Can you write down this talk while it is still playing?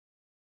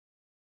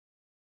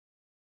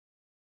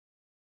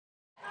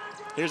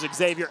Here's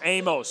Xavier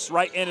Amos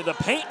right into the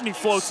paint, and he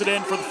floats it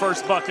in for the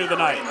first bucket of the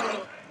night.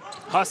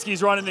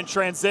 Huskies running in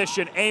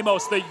transition.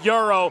 Amos, the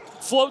Euro,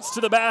 floats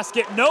to the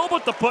basket. No,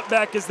 but the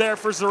putback is there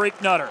for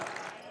Zariq Nutter.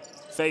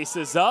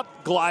 Faces up,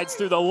 glides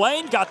through the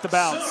lane, got the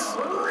bounce.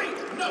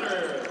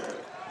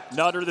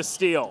 Nutter the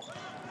steal.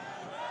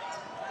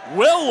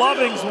 Will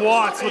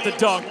Lovings-Watts with the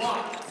dunk.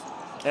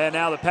 And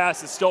now the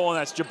pass is stolen.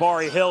 That's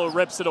Jabari Hill who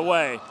rips it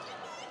away.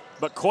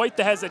 But Coit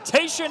the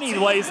hesitation, he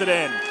lays it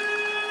in.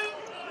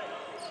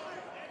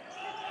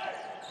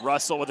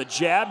 Russell with a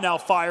jab, now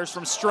fires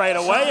from straight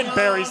away and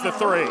buries the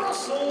three.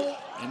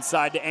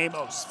 Inside to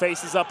Amos,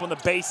 faces up on the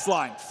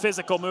baseline.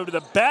 Physical move to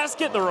the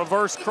basket, the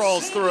reverse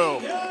crawls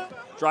through.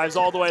 Drives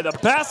all the way to the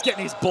basket,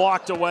 and he's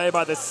blocked away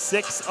by the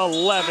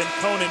 6'11"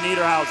 Conan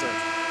Niederhauser.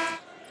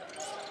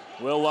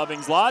 Will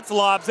Lovings-Watts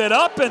lobs it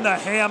up, and the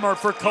hammer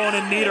for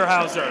Conan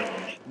Niederhauser.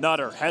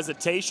 Nutter,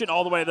 hesitation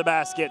all the way to the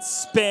basket,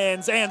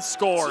 spins and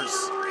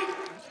scores.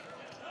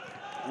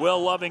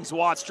 Will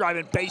Lovings-Watts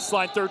driving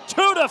baseline through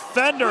two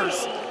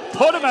defenders.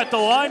 Put him at the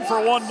line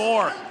for one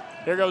more.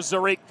 Here goes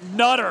Zariq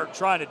Nutter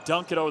trying to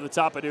dunk it over the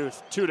top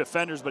of two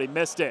defenders, but he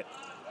missed it.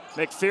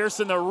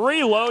 McPherson the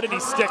reload, and he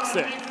sticks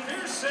it.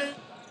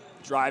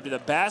 Drive to the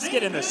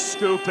basket and the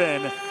scoop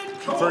in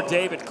for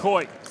David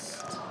Coit.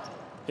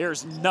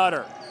 Here's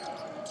Nutter.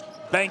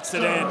 Banks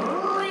it in.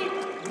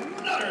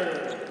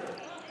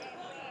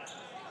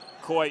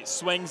 Coit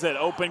swings it,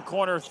 open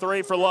corner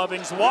three for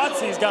Lovings-Watts.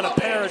 He's got a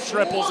pair of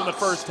triples in the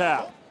first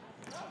half.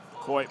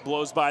 Coit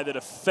blows by the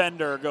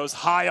defender, goes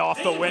high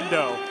off the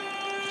window.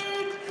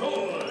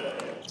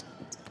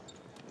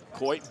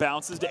 Coit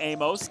bounces to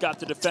Amos, got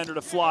the defender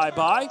to fly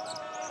by,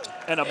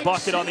 and a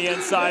bucket on the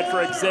inside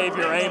for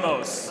Xavier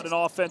Amos. An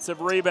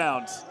offensive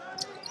rebound.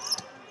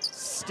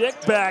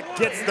 Stick back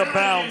gets the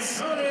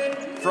bounce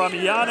from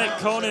Yannick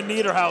Conan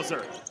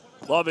Niederhauser.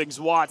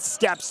 Lovings-Watts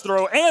steps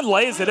through and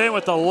lays it in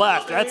with the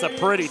left. That's a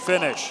pretty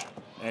finish.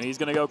 And he's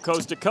gonna go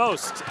coast to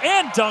coast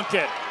and dunk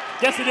it.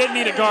 Guess he didn't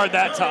need a guard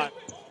that time.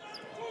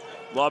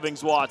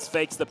 Lovings-Watts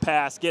fakes the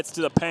pass, gets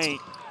to the paint,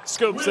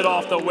 scoops it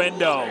off the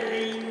window.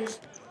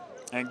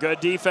 And good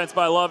defense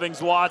by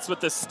Lovings-Watts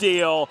with the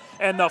steal,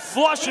 and the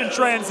flush in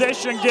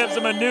transition gives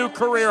him a new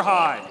career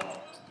high.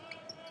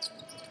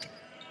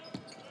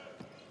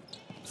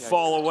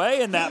 Fall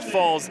away, and that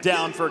falls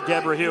down for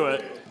Geber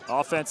Hewitt.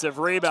 Offensive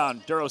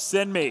rebound, Duro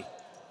Sinmi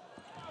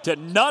to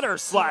Nutter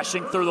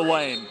slashing through the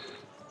lane.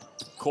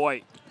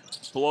 Coit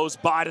blows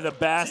by to the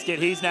basket.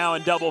 He's now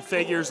in double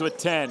figures with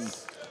 10.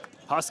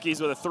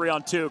 Huskies with a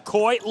 3-on-2.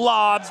 Coit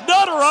lobs,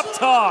 Nutter up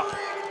top.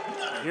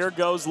 Here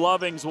goes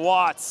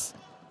Lovings-Watts.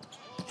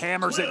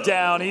 Hammers it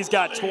down, he's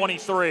got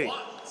 23.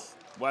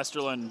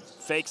 Westerland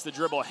fakes the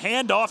dribble,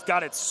 handoff,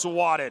 got it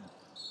swatted.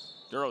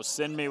 Duro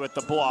Sinmi with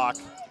the block.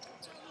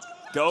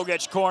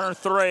 Gogic corner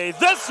three,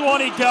 this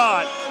one he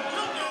got.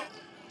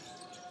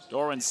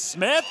 Dorwin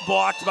Smith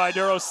blocked by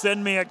Duro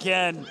Sinmi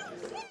again.